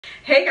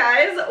Hey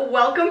guys,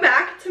 welcome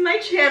back to my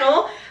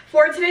channel.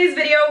 For today's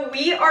video,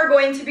 we are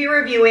going to be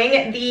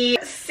reviewing the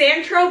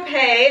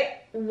Tropez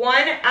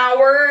 1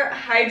 Hour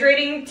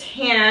Hydrating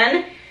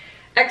Tan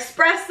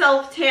Express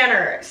Self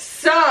Tanner.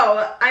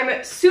 So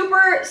I'm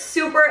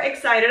super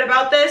excited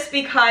about this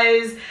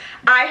because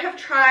I have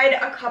tried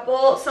a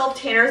couple self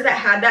tanners that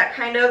had that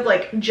kind of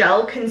like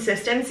gel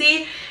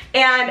consistency,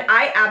 and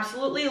I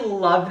absolutely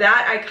love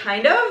that.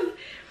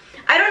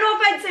 I don't know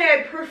if I'd say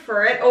I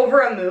prefer it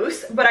over a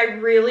mousse, but I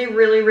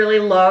really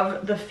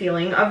love the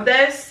feeling of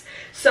this.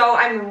 So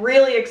I'm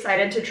really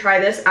excited to try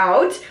this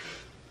out.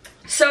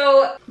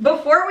 So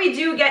before we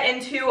do get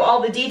into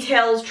all the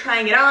details,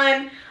 trying it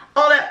on,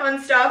 all that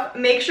fun stuff,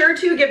 make sure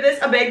to give this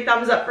a big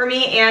thumbs up for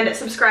me and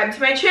subscribe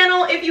to my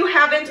channel if you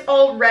haven't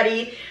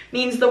already.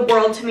 Means the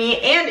world to me.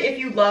 And if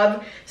you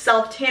love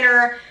self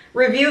tanner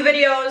review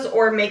videos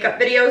or makeup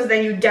videos,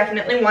 then you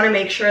definitely want to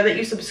make sure that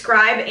you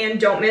subscribe and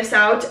don't miss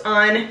out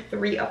on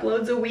 3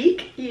 uploads a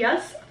week.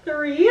 Yes,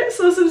 3,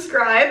 so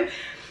subscribe.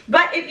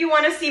 But if you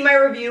want to see my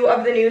review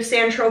of the new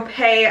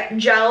Tropez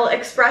Gel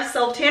Express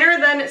Self Tanner,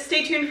 then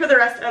stay tuned for the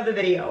rest of the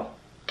video.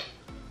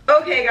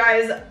 Okay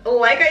guys,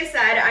 like I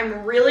said,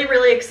 I'm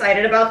really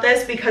excited about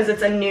this because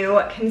it's a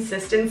new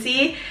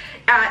consistency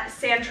at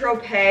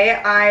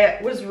Tropez. I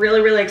was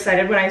really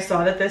excited when I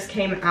saw that this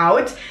came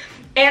out.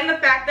 And the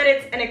fact that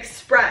it's an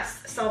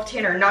express self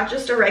tanner, not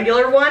just a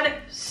regular one,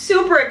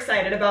 super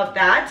excited about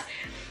that.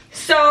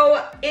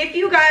 So if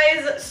you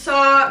guys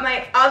saw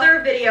my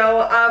other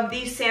video of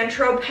the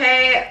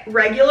Tropez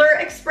regular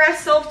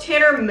express self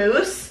tanner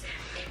mousse,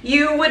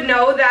 you would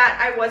know that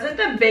I wasn't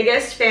the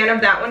biggest fan of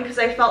that one because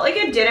I felt like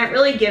it didn't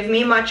really give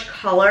me much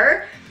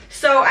color.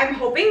 So I'm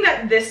hoping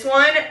that this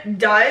one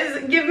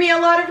does give me a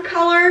lot of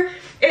color.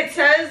 It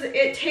says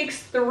it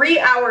takes 3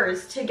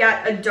 hours to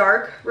get a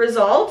dark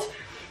result.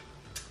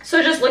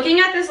 So just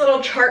looking at this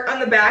little chart on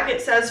the back,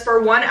 it says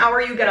for 1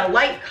 hour you get a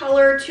light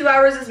color, 2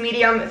 hours is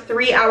medium,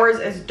 3 hours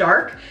is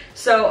dark.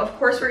 So of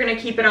course we're gonna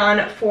keep it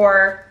on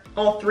for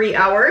all 3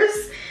 hours.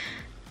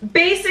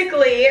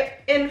 Basically,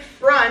 in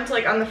front,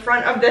 like on the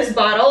front of this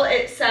bottle,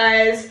 it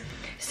says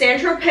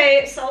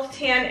Tropez Self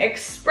Tan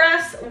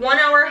Express 1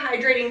 Hour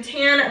Hydrating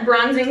Tan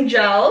Bronzing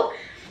Gel.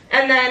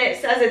 And then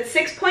it says it's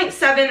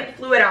 6.7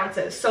 fluid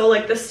ounces, so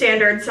like the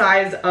standard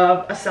size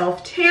of a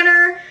self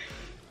tanner.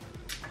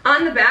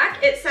 On the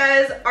back, it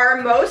says,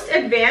 our most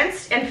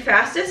advanced and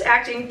fastest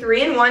acting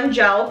 3-in-1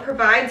 gel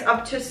provides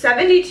up to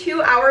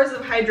 72 hours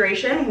of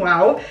hydration,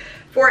 wow,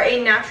 for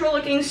a natural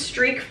looking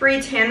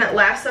streak-free tan that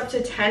lasts up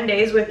to 10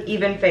 days with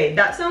even fade.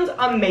 That sounds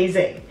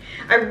amazing.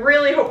 I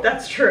really hope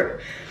that's true.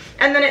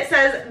 And then it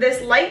says,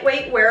 this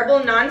lightweight,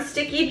 wearable,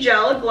 non-sticky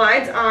gel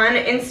glides on,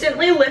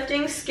 instantly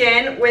lifting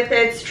skin with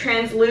its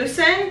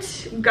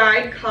translucent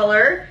guide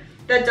color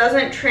that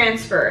doesn't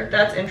transfer.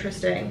 That's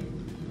interesting.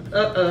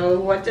 Uh-oh,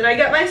 what did I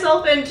get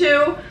myself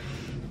into?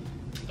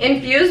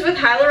 Infused with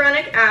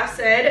hyaluronic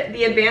acid,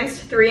 the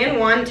advanced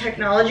 3-in-1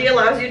 technology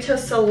allows you to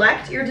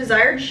select your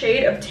desired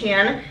shade of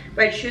tan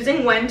by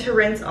choosing when to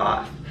rinse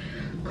off.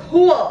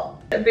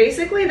 Cool.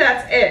 Basically,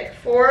 that's it.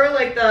 For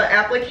like the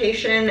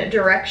application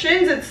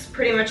directions, it's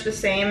pretty much the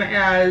same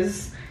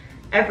as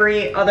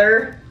every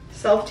other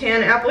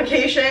self-tan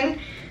application,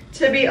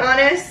 to be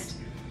honest.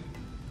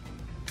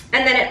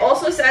 And then it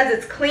also says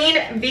it's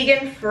clean,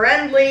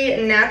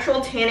 vegan-friendly,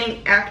 natural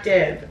tanning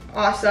active.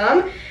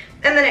 Awesome.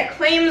 And then it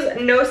claims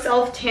no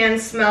self-tan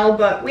smell,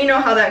 but we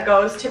know how that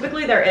goes.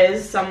 Typically there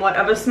is somewhat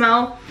of a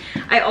smell.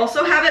 I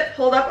also have it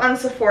pulled up on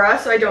Sephora,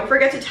 so I don't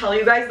forget to tell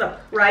you guys the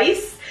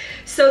price.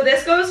 So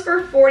this goes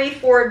for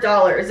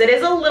 $44. It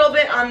is a little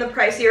bit on the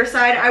pricier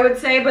side, I would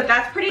say, but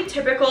that's pretty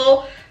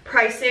typical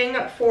pricing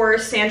for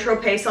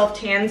Tropez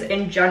self-tans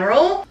in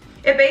general.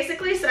 It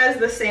basically says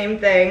the same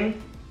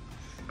thing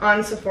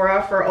on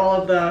Sephora for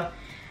all of the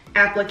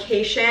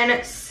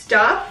application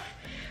stuff,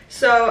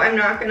 so I'm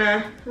not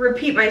gonna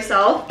repeat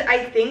myself.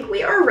 I think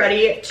we are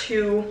ready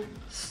to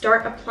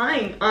start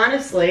applying,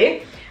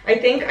 honestly. I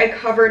think I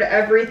covered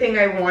everything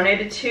I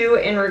wanted to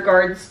in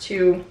regards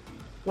to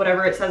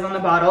whatever it says on the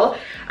bottle.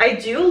 I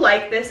do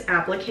like this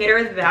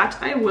applicator, that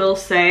I will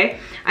say.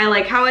 I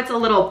like how it's a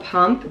little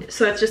pump,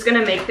 so it's just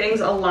gonna make things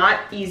a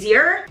lot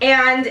easier.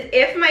 And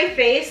if my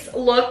face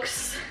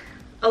looks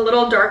a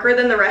little darker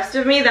than the rest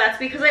of me, that's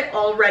because I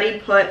already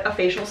put a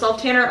facial self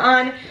tanner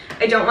on.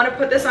 I don't want to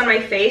put this on my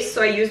face,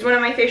 so I used one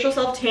of my facial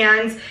self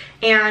tans,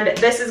 and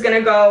this is gonna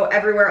go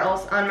everywhere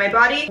else on my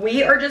body.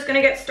 We are just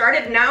gonna get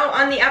started now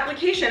on the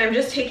application. I'm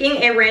just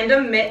taking a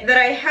random mitt that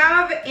I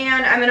have,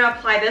 and I'm gonna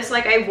apply this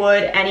like I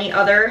would any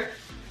other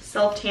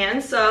self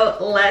tan, so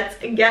let's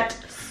get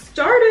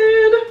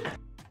started.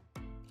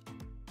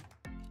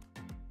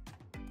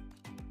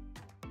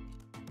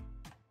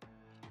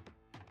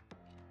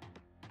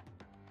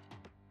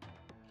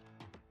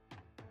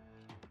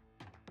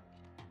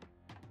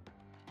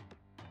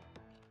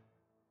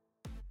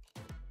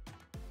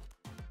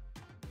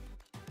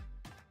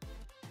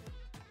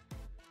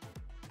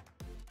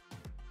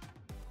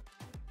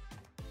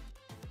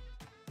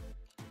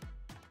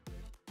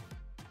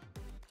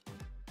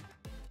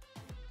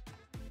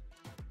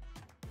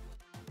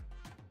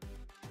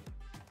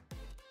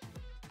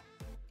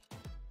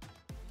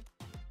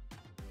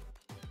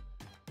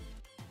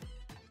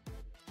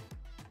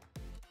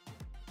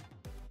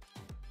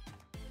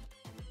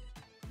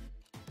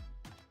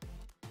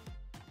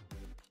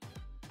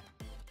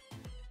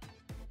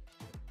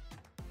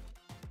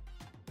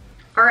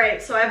 All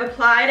right, so I've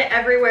applied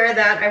everywhere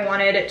that I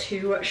wanted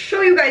to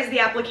show you guys the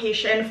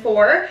application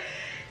for.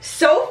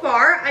 So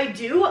far, I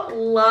do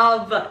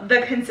love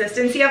the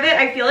consistency of it.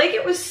 I feel like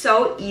it was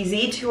so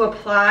easy to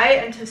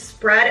apply and to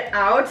spread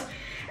out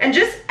and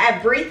just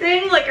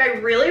everything. Like, I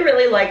really,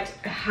 really liked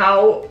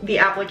how the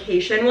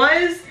application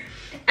was.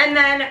 And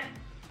then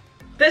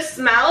the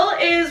smell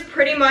is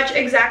pretty much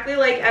exactly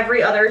like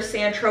every other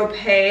Saint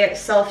Tropez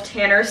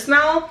self-tanner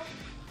smell.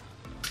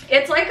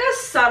 It's like a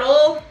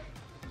subtle,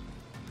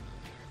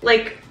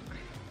 like,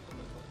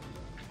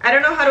 I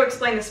don't know how to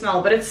explain the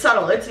smell, but it's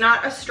subtle. It's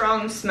not a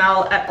strong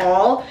smell at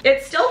all.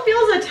 It still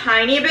feels a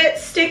tiny bit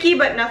sticky,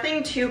 but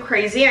nothing too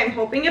crazy. I'm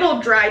hoping it'll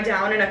dry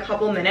down in a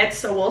couple minutes,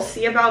 so we'll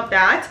see about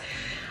that.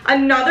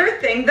 Another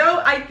thing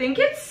though, I think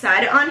it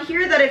said on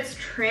here that it's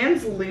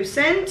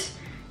translucent.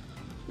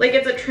 Like,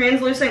 it's a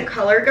translucent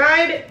color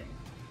guide.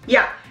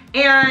 Yeah,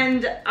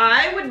 and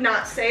I would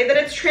not say that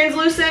it's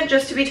translucent,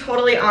 just to be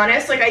totally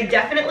honest. Like, I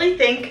definitely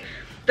think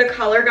the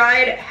color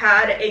guide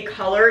had a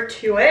color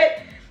to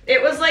it.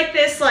 It was like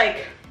this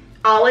like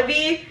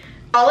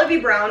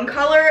olivey brown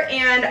color,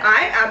 and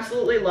I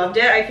absolutely loved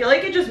it. I feel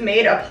like it just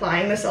made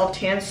applying the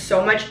self-tan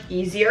so much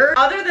easier.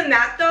 Other than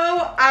that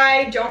though,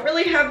 I don't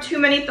really have too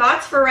many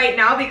thoughts for right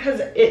now because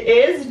it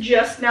is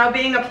just now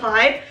being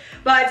applied.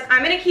 But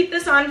I'm gonna keep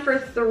this on for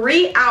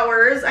 3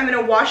 hours. I'm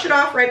gonna wash it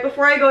off right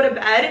before I go to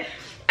bed.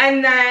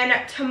 And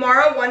then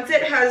tomorrow, once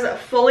it has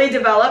fully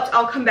developed,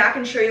 I'll come back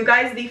and show you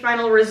guys the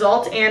final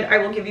result, and I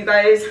will give you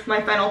guys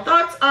my final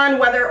thoughts on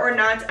whether or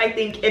not I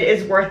think it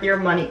is worth your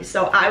money.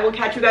 So I will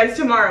catch you guys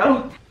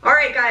tomorrow. All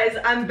right guys,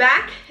 I'm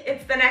back.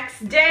 It's the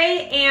next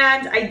day,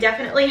 and I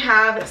definitely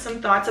have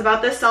some thoughts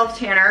about this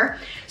self-tanner.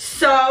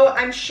 So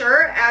I'm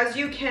sure, as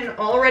you can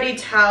already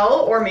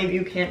tell, or maybe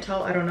you can't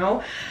tell, I don't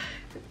know.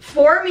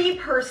 For me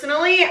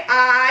personally,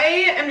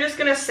 I am just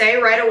gonna say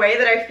right away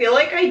that I feel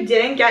like I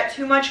didn't get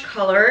too much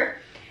color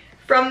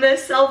from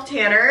this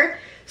self-tanner.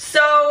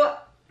 So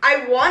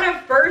I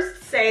wanna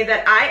first say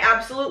that I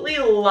absolutely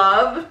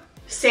love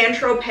Saint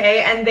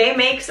Tropez, and they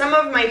make some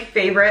of my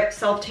favorite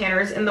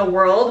self-tanners in the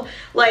world.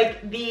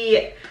 Like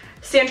the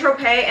Saint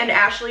Tropez and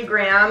Ashley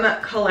Graham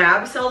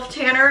collab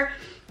self-tanner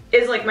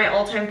is like my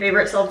all-time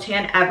favorite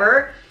self-tan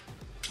ever.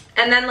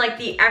 And then like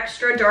the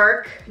extra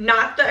dark,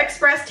 not the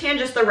express tan,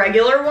 just the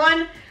regular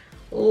one,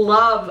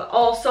 love.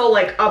 Also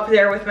like up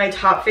there with my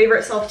top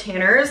favorite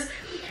self-tanners.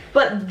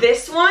 But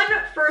this one,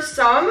 for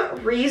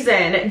some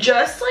reason,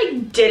 just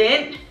like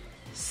didn't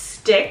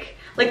stick.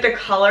 Like the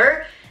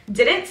color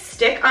didn't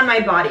stick on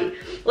my body.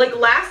 Like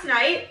last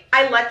night,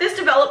 I let this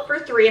develop for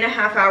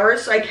 3.5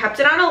 hours, so I kept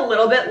it on a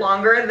little bit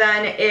longer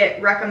than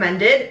it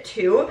recommended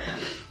too.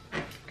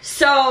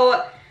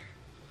 So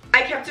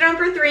I kept it on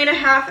for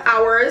 3.5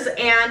 hours,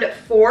 and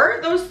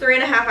for those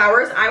 3.5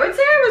 hours, I would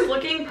say I was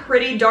looking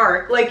pretty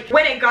dark. Like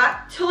when it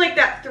got to like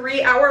that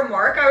 3-hour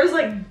mark, I was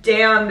like,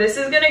 damn, this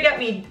is gonna get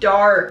me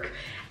dark.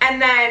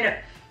 And then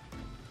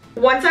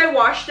once I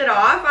washed it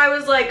off, I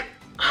was like,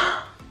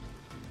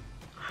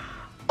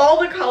 all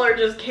the color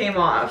just came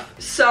off.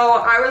 So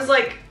I was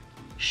like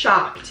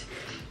shocked,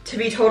 to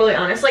be totally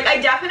honest. Like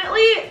I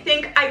definitely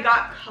think I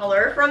got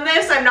color from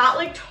this. I'm not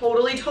like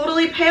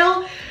totally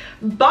pale,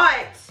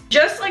 but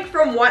just like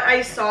from what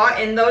I saw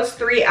in those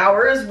 3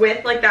 hours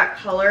with like that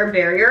color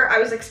barrier, I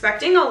was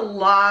expecting a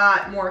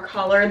lot more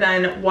color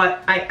than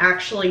what I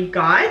actually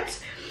got.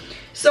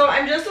 So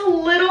I'm just a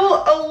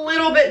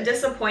little bit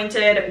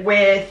disappointed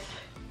with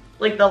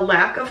like the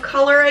lack of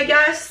color, I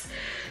guess.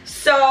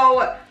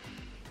 So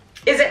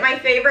is it my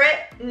favorite?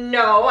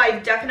 No, I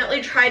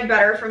definitely tried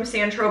better from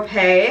Saint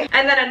Tropez.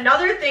 And then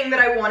another thing that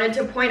I wanted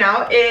to point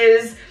out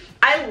is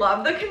I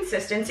love the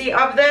consistency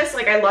of this.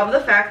 Like I love the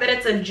fact that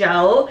it's a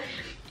gel.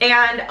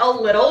 And a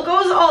little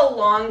goes a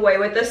long way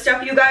with this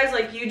stuff, you guys.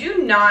 Like you do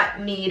not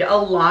need a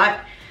lot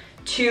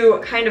to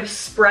kind of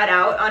spread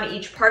out on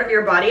each part of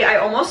your body. I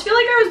almost feel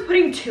like I was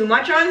putting too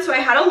much on, so I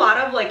had a lot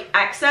of like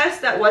excess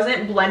that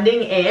wasn't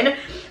blending in,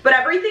 but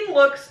everything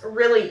looks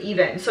really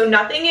even. So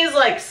nothing is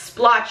like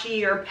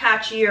splotchy or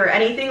patchy or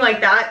anything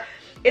like that.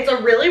 It's a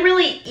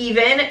really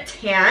even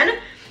tan.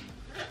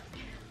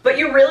 But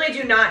you really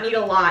do not need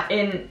a lot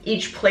in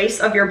each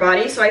place of your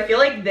body. So I feel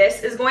like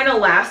this is going to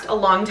last a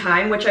long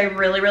time, which I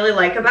really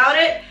like about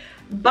it.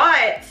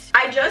 But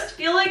I just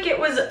feel like it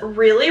was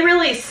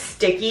really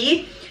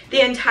sticky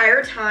the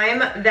entire time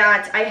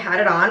that I had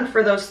it on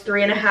for those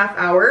 3.5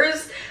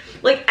 hours.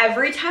 Like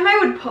every time I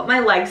would put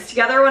my legs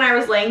together when I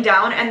was laying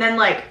down and then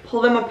like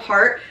pull them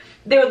apart,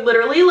 they would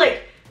literally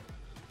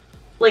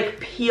like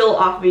peel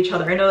off of each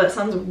other. I know that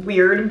sounds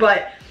weird,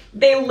 but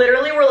they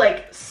literally were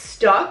like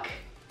stuck.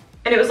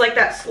 And it was like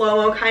that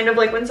slow-mo kind of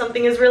like when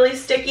something is really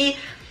sticky.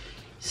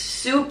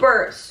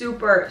 Super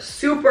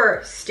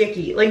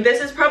sticky. Like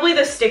this is probably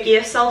the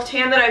stickiest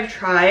self-tan that I've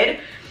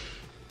tried.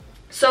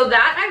 So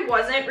that I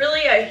wasn't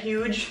really a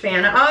huge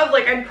fan of.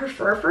 Like I'd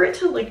prefer for it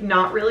to like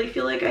not really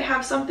feel like I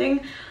have something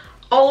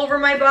all over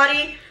my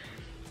body.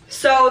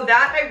 So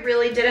that I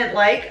really didn't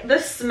like. The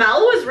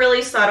smell was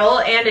really subtle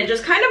and it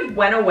just kind of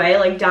went away,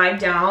 like died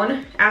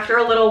down after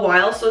a little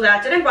while. So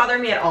that didn't bother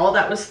me at all.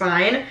 That was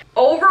fine.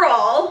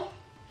 Overall,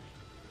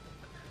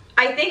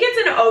 I think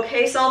it's an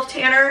okay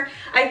self-tanner.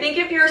 I think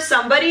if you're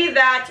somebody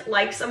that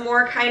likes a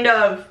more kind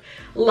of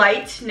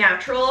light,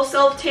 natural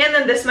self-tan,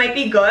 then this might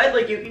be good.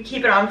 Like you can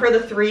keep it on for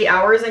the 3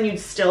 hours and you'd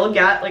still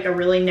get like a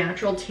really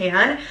natural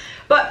tan.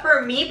 But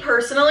for me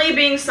personally,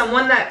 being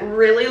someone that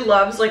really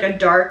loves like a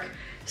dark,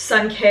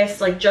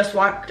 sun-kissed, like just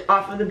walked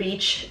off of the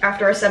beach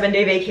after a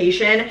 7-day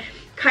vacation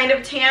kind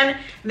of tan,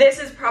 this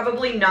is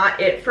probably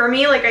not it for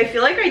me. Like I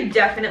feel like I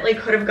definitely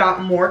could have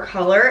got more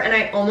color, and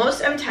I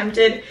almost am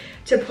tempted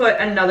to put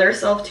another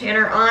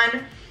self-tanner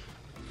on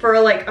for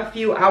like a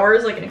few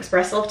hours, like an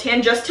express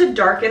self-tan, just to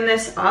darken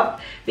this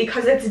up,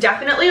 because it's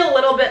definitely a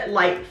little bit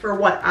light for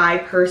what I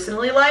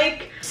personally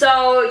like.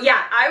 So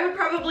yeah, I would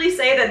probably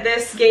say that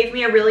this gave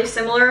me a really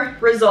similar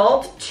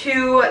result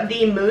to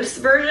the mousse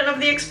version of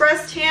the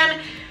express tan.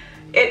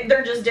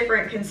 They're just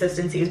different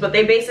consistencies, but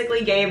they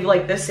basically gave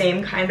like the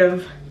same kind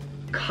of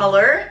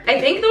color. I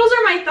think those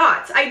are my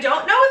thoughts. I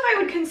don't know if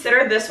I would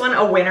consider this one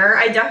a winner.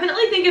 I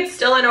definitely think it's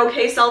still an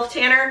okay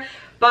self-tanner,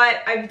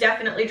 but I've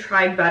definitely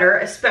tried better,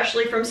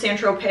 especially from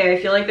Tropez.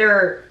 I feel like there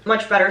are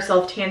much better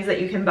self-tans that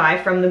you can buy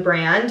from the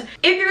brand.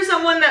 If you're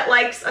someone that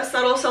likes a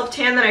subtle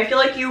self-tan, then I feel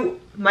like you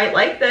might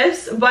like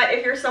this, but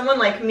if you're someone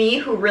like me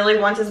who really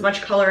wants as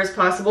much color as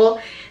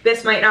possible,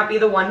 this might not be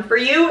the one for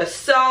you.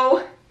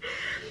 So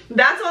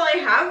that's all I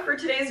have for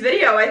today's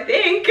video, I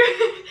think.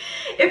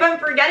 If I'm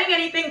forgetting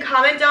anything,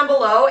 comment down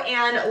below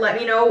and let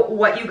me know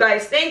what you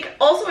guys think.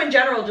 Also in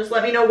general, just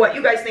let me know what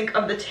you guys think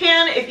of the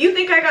tan. If you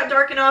think I got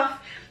dark enough,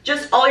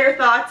 just all your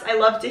thoughts, I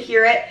love to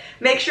hear it.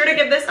 Make sure to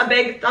give this a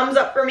big thumbs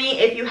up for me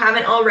if you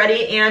haven't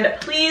already, and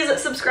please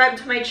subscribe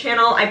to my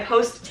channel. I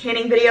post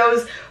tanning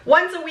videos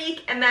once a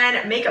week and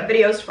then makeup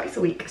videos twice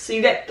a week. So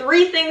you get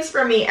 3 things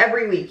from me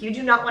every week. You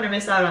do not want to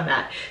miss out on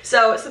that.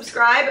 So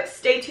subscribe,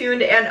 stay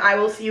tuned, and I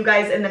will see you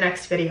guys in the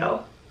next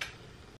video.